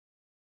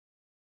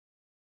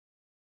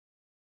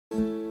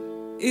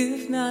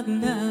If not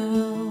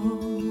now,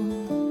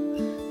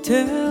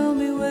 tell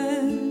me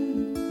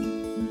when.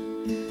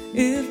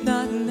 If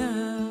not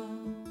now.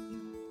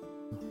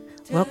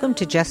 Welcome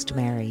to Just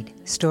Married,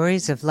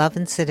 stories of love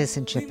and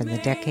citizenship in the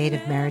decade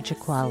of marriage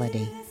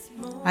equality.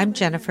 I'm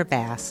Jennifer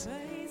Bass.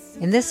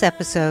 In this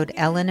episode,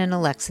 Ellen and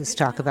Alexis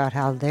talk about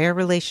how their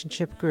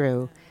relationship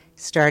grew,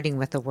 starting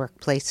with a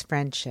workplace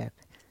friendship.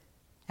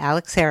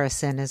 Alex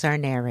Harrison is our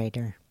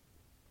narrator.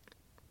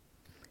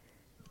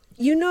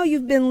 You know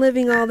you've been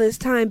living all this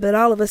time, but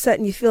all of a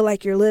sudden you feel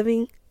like you're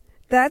living.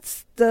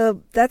 That's the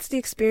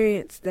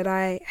experience that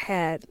I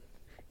had,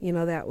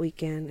 that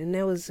weekend, and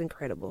it was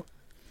incredible.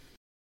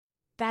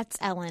 That's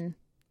Ellen.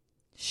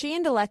 She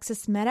and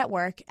Alexis met at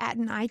work at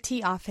an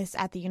IT office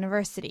at the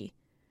university.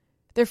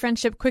 Their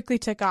friendship quickly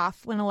took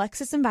off when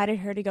Alexis invited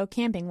her to go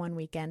camping one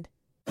weekend.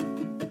 I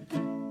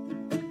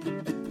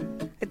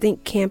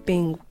think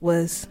camping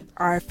was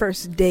our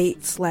first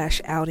date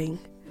 / outing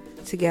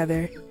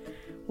together.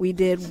 We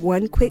did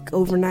one quick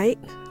overnight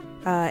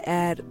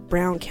at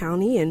Brown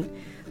County, and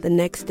the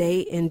next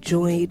day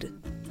enjoyed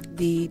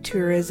the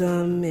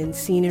tourism and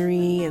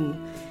scenery,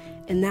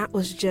 and that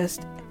was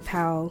just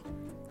how,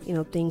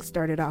 things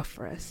started off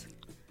for us.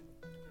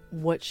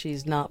 What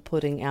she's not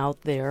putting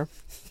out there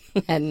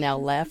and now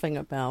laughing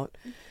about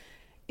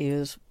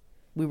is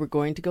we were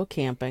going to go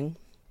camping,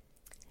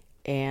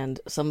 and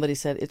somebody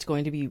said it's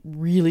going to be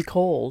really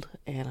cold,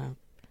 and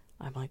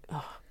I'm like,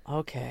 oh,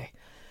 okay.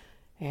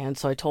 And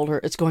so I told her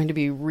it's going to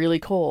be really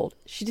cold.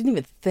 She didn't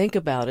even think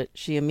about it.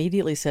 She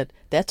immediately said,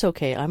 that's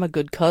okay, I'm a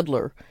good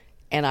cuddler.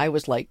 And I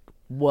was like,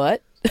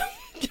 what?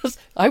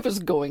 I was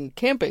going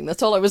camping.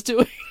 That's all I was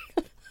doing.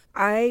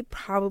 I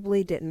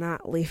probably did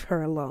not leave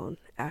her alone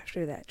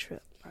after that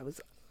trip. I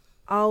was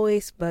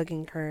always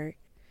bugging her.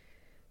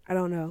 I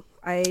don't know.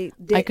 I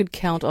could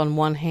count on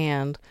one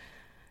hand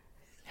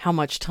how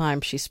much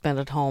time she spent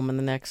at home in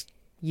the next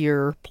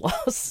year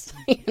plus,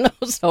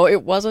 so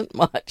it wasn't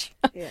much.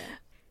 Yeah.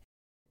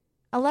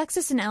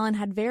 Alexis and Ellen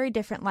had very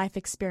different life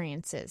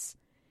experiences.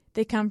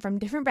 They come from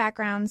different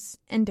backgrounds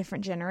and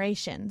different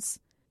generations.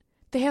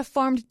 They have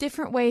formed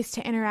different ways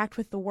to interact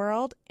with the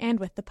world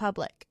and with the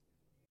public.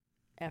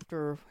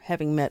 After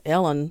having met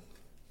Ellen,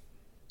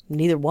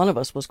 neither one of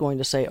us was going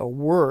to say a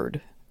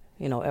word,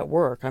 at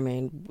work. I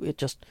mean,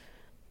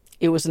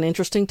 it was an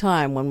interesting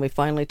time when we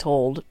finally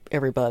told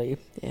everybody,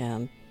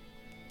 and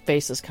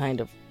faces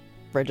kind of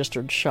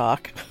registered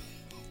shock.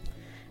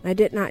 I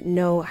did not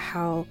know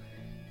how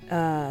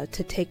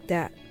to take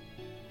that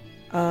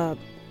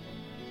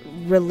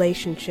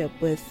relationship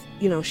with,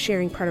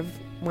 sharing part of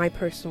my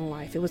personal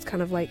life. It was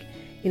kind of like,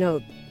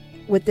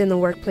 within the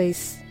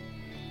workplace,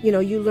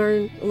 you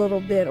learn a little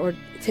bit or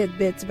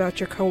tidbits about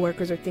your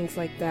coworkers or things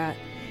like that.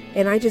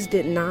 And I just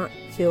did not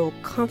feel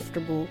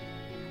comfortable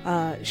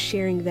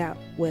sharing that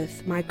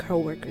with my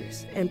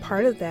coworkers. And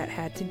part of that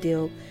had to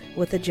deal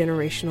with a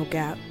generational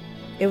gap.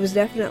 It was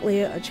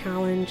definitely a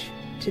challenge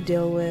to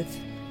deal with.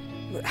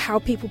 How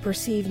people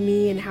perceive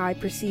me and how I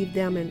perceive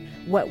them and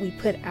what we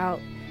put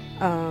out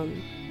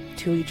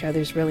to each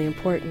other is really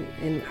important.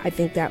 And I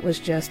think that was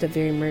just a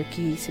very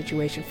murky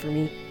situation for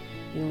me,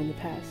 in the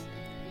past.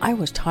 I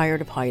was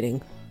tired of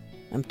hiding.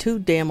 I'm too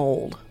damn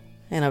old.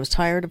 And I was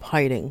tired of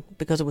hiding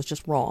because it was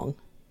just wrong.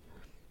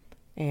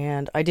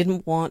 And I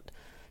didn't want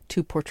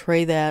to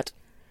portray that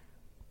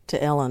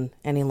to Ellen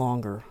any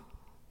longer.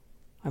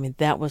 I mean,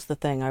 that was the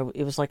thing.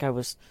 It was like I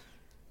was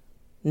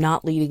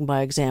not leading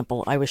by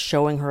example. I was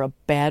showing her a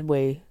bad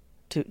way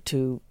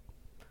to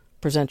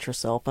present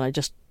yourself, and I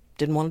just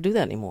didn't want to do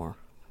that anymore.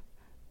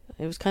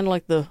 It was kind of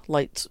like the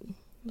light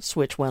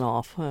switch went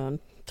off, and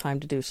time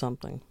to do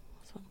something.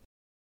 So.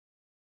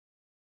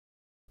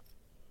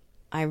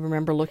 I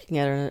remember looking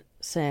at her and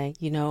saying,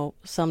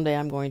 someday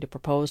I'm going to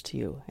propose to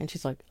you. And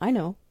she's like, I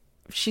know.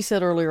 She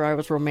said earlier I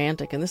was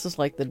romantic, and this is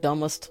like the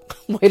dumbest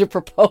way to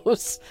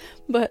propose.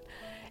 But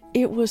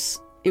it was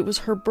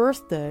her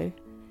birthday,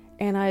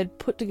 and I had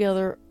put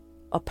together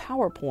a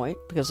PowerPoint,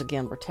 because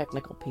again, we're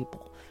technical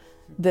people,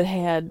 that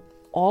had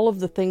all of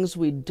the things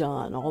we'd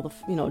done, all the,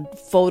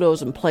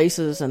 photos and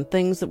places and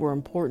things that were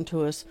important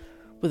to us,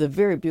 with a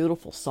very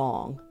beautiful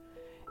song.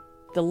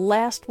 The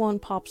last one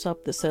pops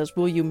up that says,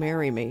 will you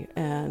marry me?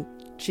 And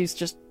she's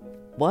just,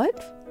 what?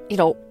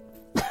 Look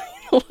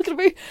at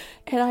me.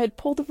 And I had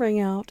pulled the ring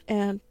out,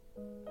 and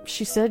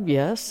she said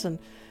yes. And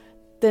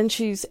then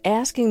she's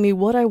asking me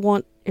what I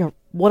want,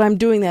 what I'm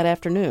doing that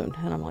afternoon.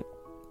 And I'm like,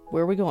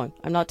 where are we going?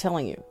 I'm not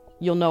telling you.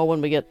 You'll know when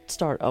we get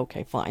started.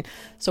 Okay, fine.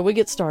 So we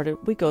get started.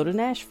 We go to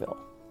Nashville.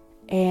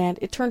 And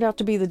it turned out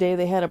to be the day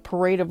they had a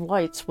parade of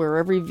lights where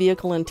every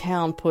vehicle in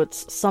town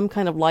puts some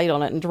kind of light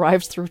on it and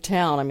drives through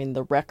town. I mean,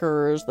 the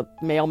wreckers, the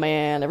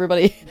mailman,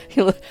 everybody,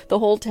 the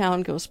whole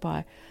town goes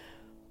by.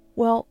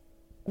 Well,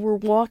 we're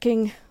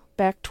walking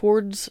back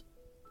towards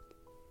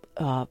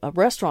a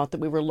restaurant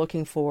that we were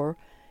looking for,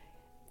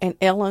 and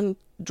Ellen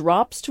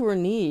drops to her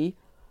knee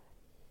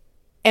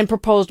and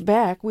proposed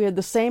back. We had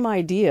the same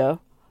idea,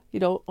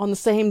 on the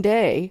same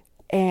day,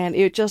 and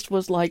it just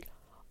was like,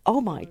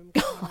 oh my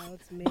God.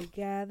 Clouds may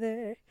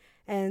gather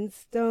and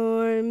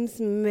storms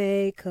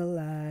may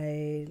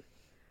collide,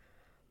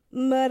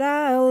 but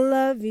I'll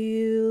love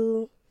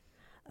you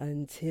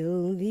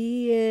until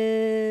the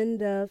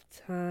end of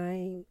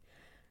time,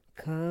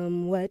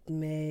 come what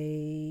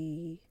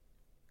may.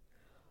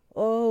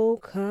 Oh,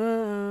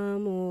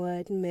 come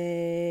what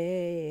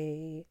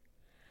may,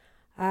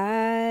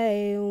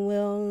 I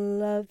will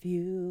love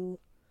you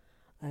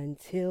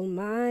until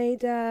my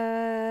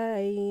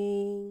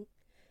dying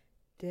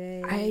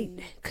day. I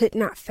could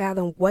not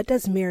fathom, what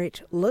does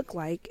marriage look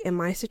like in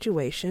my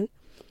situation?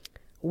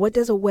 What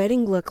does a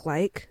wedding look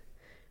like,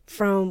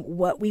 from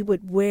what we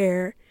would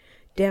wear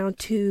down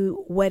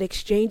to what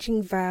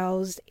exchanging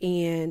vows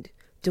and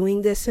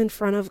doing this in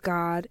front of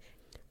God.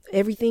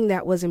 Everything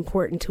that was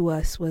important to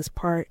us was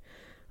part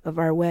of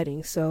our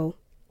wedding. So,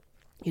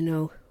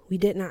 we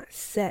did not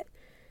set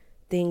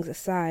things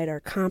aside or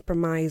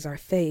compromise our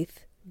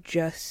faith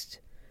just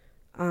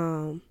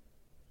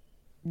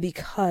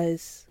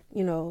because,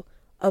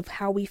 of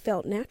how we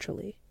felt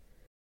naturally.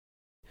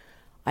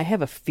 I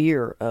have a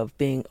fear of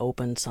being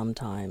open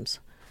sometimes.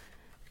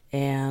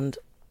 And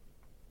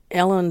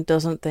Ellen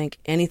doesn't think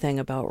anything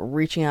about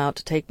reaching out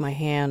to take my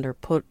hand or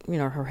put,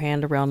 her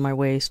hand around my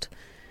waist.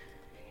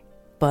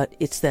 But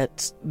it's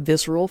that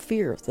visceral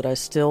fear that I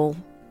still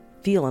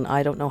feel, and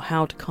I don't know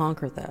how to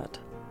conquer that.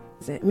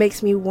 It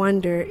makes me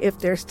wonder if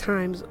there's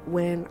times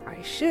when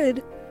I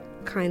should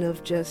kind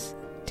of just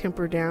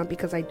temper down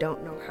because I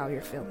don't know how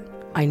you're feeling.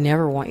 I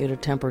never want you to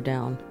temper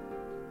down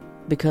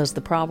because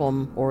the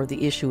problem or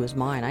the issue is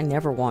mine. I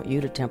never want you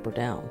to temper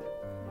down.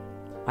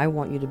 I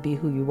want you to be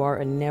who you are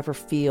and never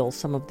feel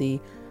some of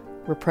the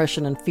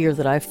repression and fear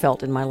that I've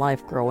felt in my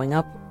life growing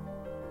up.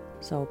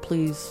 So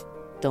please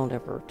don't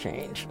ever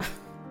change.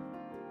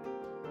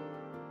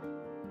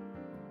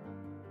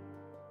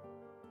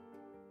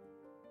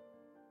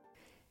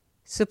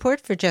 Support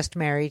for Just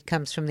Married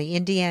comes from the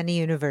Indiana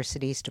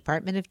University's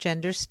Department of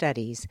Gender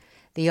Studies,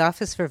 the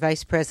Office for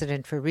Vice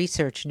President for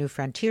Research New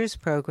Frontiers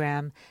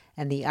program,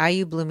 and the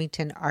IU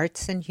Bloomington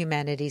Arts and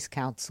Humanities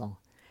Council.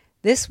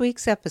 This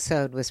week's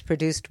episode was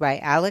produced by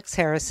Alex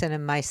Harrison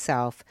and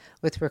myself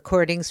with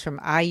recordings from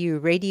IU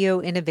Radio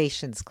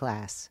Innovations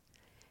class.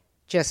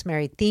 Just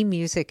Married theme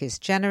music is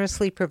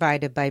generously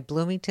provided by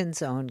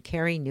Bloomington's own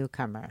Carrie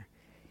Newcomer.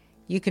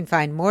 You can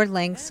find more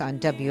links on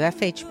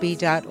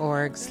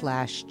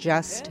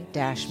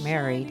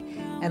wfhb.org/just-married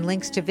and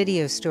links to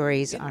video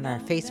stories on our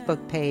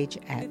Facebook page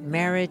at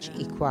Marriage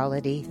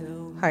Equality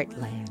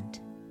Heartland.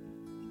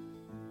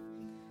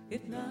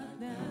 If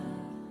not now,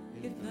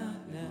 if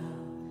not now,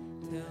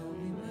 tell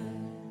me when,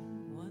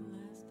 one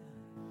last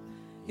time.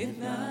 If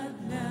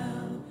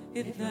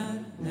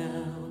not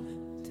now,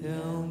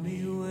 tell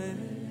me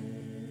when.